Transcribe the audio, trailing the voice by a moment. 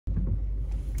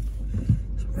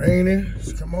raining.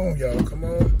 Come on, y'all. Come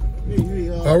on.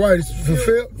 All right, it's for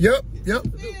Phill. Yep.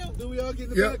 Do we all get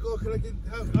in the back, or can I get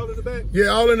out in the back? Yeah,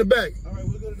 all in the back. All right,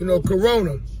 we're gonna you know,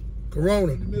 Corona.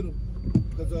 in the middle,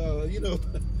 because you know.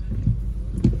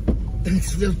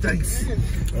 Thanks.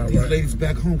 All These right. ladies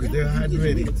back home because they're hot and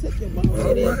ready. All right.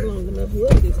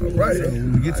 So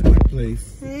when we get to my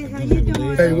place. Hey, how you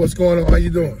doing? Hey, what's going on? How you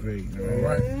doing? Great. All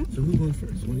right. So who's going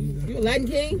first? What do you got? You a Latin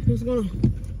King? What's going on?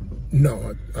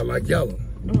 No, I like yellow.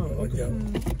 Oh, I like yellow.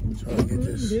 I'm trying to get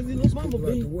this Busy little out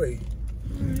bumblebee. the way.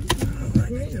 All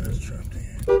right, get us trapped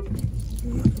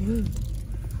in.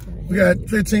 We got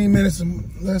 15 minutes and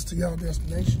less to y'all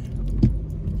destination.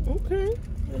 Okay.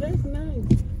 Well, that's nice.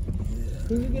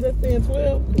 Can you get up there in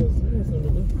 12? Because that's what to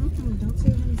do. Don't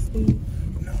tell him to speak.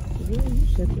 No. Yeah, you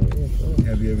shut your ass up.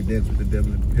 Have you ever danced with the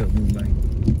devil in the pale moonlight?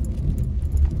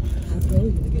 I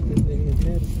told you to get this nigga his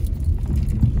medicine.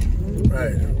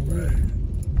 Right.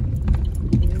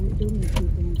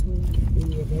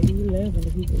 Yeah, maybe 11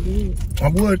 if he can do it. I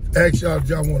would ask y'all if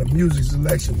y'all want a music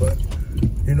selection, but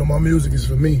you know my music is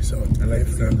for me, so. I like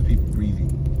the sound of people breathing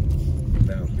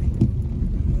loudly.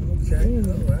 Okay,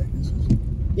 all right.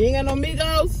 You ain't got no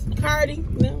Migos? Cardi?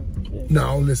 No? No, I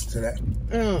don't listen to that.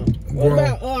 What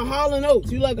about Hall & Oates?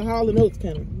 You like a Hall & Oates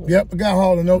kind of? Yep, I got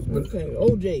Hall & Oates, but Okay,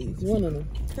 OJ's, one of them.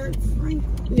 Kurt Franklin.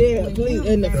 Yeah, please.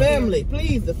 And the family.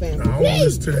 Please, the family. I don't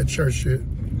listen to that church shit.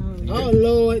 Oh,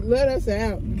 Lord. Let us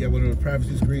out. You got one of those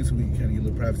privacy screens so we can kind of get a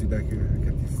little privacy back here. I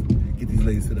got get these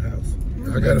ladies to the house.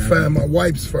 I gotta find my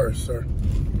wipes first, sir.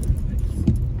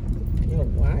 Your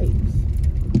wipes.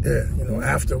 Yeah, you know,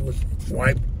 after was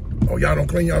wipe. Oh, y'all don't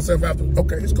clean yourself after?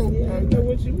 Okay, it's cool. Yeah, I know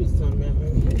what you was talking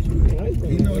about.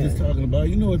 You know what it's talking about.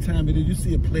 You know what time it is. You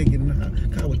see a play getting in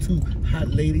the car with two hot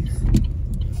ladies.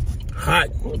 Hot.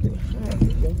 Oh, this hot.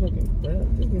 This your fucking breath.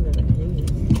 This is not a hand.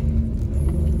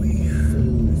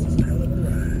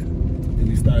 Did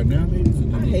we start now, ladies?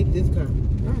 I hate this car.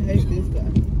 I hate this car.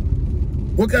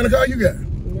 What kind of car you got?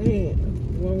 Man,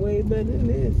 one way better than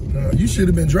this. You should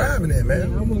have been driving it,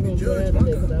 man. I wasn't going to drive it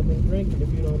because I've been drinking, if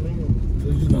you don't mind. So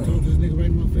you just gonna talk to this nigga right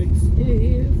in my face? It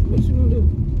is. What you gonna do?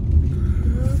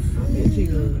 I'm been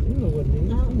cheating on you. You know what it is.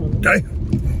 Come on. Damn.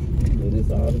 You do this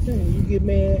all the time. You get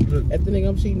mad at the nigga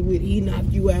I'm cheating with. He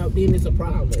knocked you out. Then it's a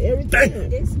problem. Every time. Damn.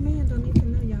 This man don't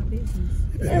even know y'all business.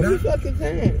 Every fucking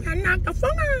time. I knocked the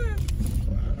phone out.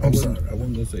 I wasn't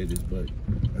gonna say this, but I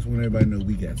just want everybody to know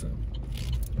we got something.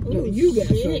 No, you got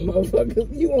something, motherfucker.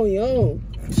 You on your own.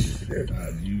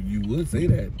 You would say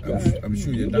that. I'm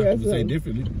sure your doctor would say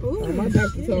differently. My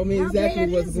doctor told me exactly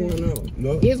what's going on.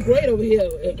 No. It's great over here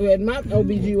at my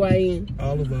OBGYN.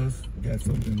 All of us got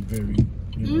something very,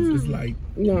 it's light.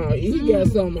 No, he got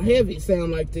something heavy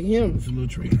sound like to him. It's a little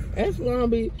treat. That's why I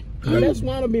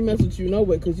be messing with you no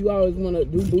way, because you always want to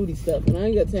do booty stuff, and I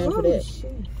ain't got time for that.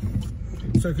 Shit.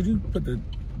 Sir, could you put the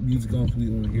music on so we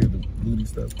want to hear the booty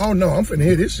stuff? Oh, no, I'm finna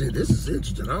hear this shit. This is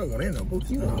interesting. I don't want to hear no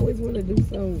booty. You always want to do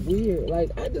something weird.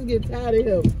 Like, I just get tired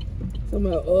of him.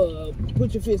 Somehow,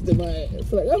 put your fist in my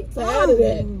ass. Like, I'm tired of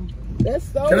that. That's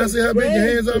so Can I see how big your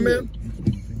hands are, crazy. man?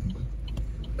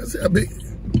 Let's see how big.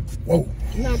 Whoa.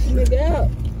 Knock the nigga out.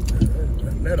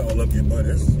 That all up your butt.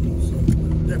 That's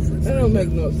something different. That don't make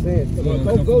no sense. Come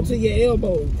on, go to your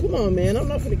elbows. Come on, man. I'm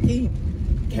not gonna keep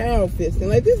cow fisting.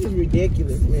 Like, this is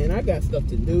ridiculous, man. I got stuff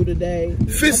to do today.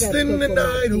 Fisting the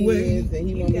night away. And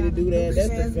he want me to do that. That's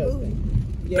disgusting.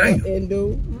 Yeah, Damn. and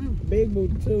do big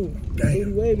booty too. Damn.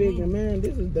 Booty way bigger, man.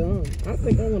 This is dumb. I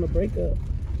think I want to break up.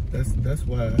 That's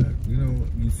why,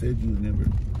 you said you would never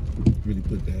really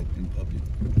put that in public.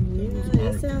 Yeah,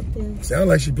 it's out there. Sound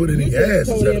like she put it in your ass.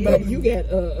 Told everybody you got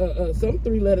some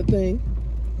 3-letter thing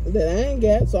that I ain't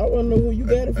got, so I want to know who you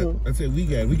got it from. I said we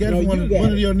got it. We got No, it from you one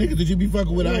got of your niggas that you be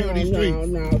fucking with out here on these streets.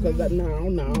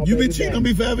 No, You been cheating on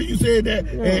me forever. You said that,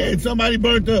 and somebody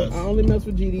burnt us. I only mess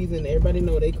with GDs, and everybody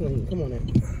know they clean. Come on now.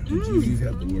 GDs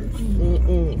have the worst.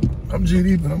 I'm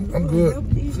GD, but I'm good.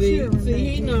 See,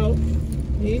 he know.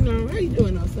 He know. How you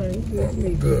doing now, sir?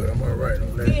 I'm good. I'm all right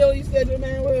on that. Phill, you said your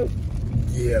man was?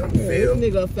 Yeah, This Phill.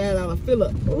 nigga a $5 fill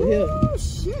up over here. Oh,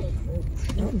 shit.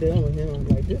 I'm done with him.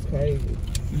 Like, this crazy.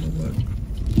 You know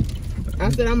what? I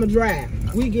said I'm gonna drive.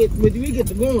 We get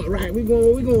to going, right? We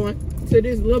going to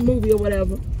this little movie or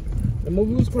whatever. The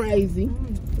movie was crazy.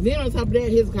 Then on top of that,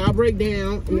 his car break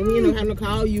down, and then we ended up having to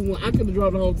call you when I could have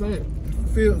drove the whole time.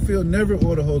 Phill never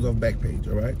order hoes off back page,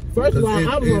 all right? First of all,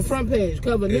 I was on front page,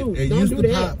 cover news. It Don't used do to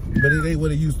that. pop, but it ain't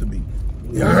what it used to be.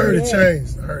 Yeah, I heard it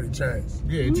changed. I heard it changed.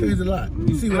 Yeah, it changed a lot.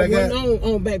 You see what I got? wasn't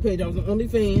on back page. I was on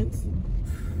OnlyFans.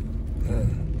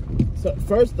 So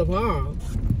first of all,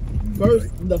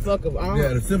 the fuck of all. Yeah,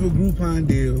 the simple Groupon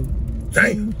deal.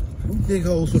 Damn. Dig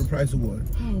holes for the price of what?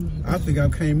 I think I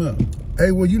came up.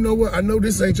 Hey, well, you know what? I know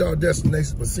this ain't y'all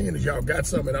destination, but seeing as y'all got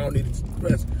something, I don't need to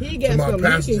express. He got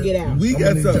something. He can get out. We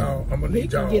got something. I'm gonna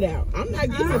need y'all. Get out. I'm not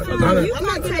getting I'm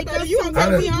not taking you. You gonna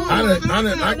take me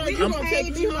home. You gonna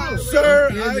take me home. Sir,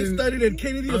 I studied at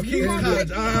Kennedy of King's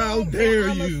College. How dare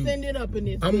I'm you? gonna send it up in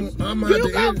this. I'm You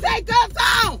gonna take us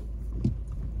home?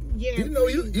 Yeah. You know,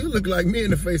 you look like me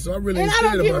in the face, so I really And ain't I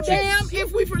scared don't give a about you. damn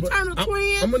if we fraternal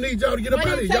twins. I'm gonna need y'all to get up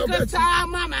out of here. Y'all Take got us to our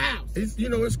mama house. it's, you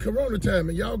know, it's Corona time,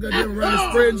 and y'all got them around the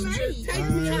spreads and shit. Take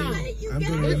me home. I'm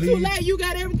gonna It's too relieve. late. You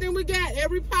got everything we got.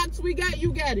 Every box we got,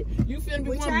 you got it. You finna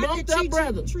be one bumped up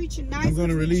brother. I'm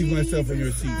gonna relieve myself in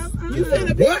your seat. You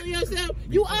finna pee on yourself.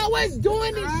 You always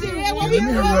doing this shit. What we Let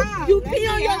me doing? hurry up. You pee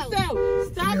on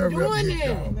yourself. Stop Hurry up, doing get that.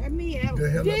 y'all Let me out. the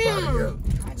hell up out of here.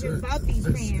 I just bought these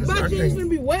pants. My I jeans can't- finna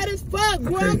be wet as fuck,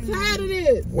 bro. I'm can't- tired of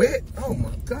this. Wet? Oh my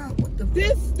God! What the?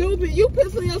 This stupid. You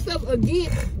pissing yourself again.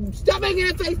 Stop making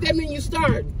that face. That means you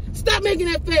starting. Stop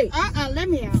making that face. Let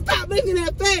me out. Stop making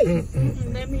that face.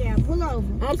 Let me out. Pull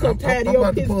over. I'm so tired I'm of your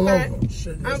about to piss pull pot. over.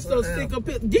 Shit, I'm yes, so I am. sick of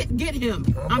piss. Get him.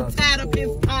 I'm about to tired of piss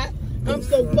pull pot. I'm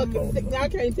so over. fucking sick. Now I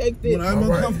can't take this. When I'm All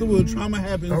right. uncomfortable, trauma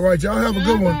happens. All right, y'all have a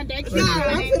good one. They Nah,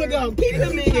 I'm finna go. Keep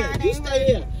him in here. You stay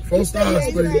here. 4 You stay stars,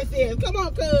 here. please. You stay there. Come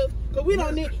on, cuz we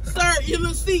don't need. Sir, your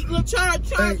little seat, little charge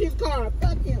Hey. his car.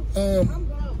 Fuck him. I'm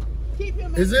gone. Keep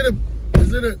him in Is it a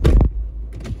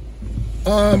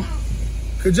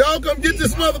could y'all come get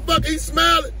this motherfucker? He's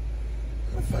smiling.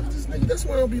 What the fuck is this nigga? That's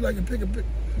why I'll be like a pick.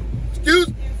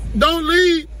 Excuse, don't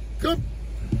leave. Come.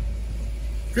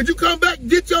 Could you come back and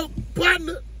get your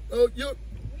partner? Oh, you.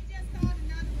 We just saw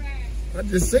another ride. I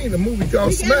just seen a movie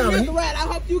called You got Smiling. another ride.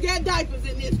 I hope you got diapers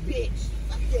in this bitch.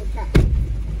 Fuck your car.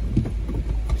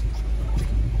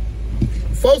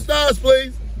 4 stars,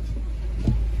 please.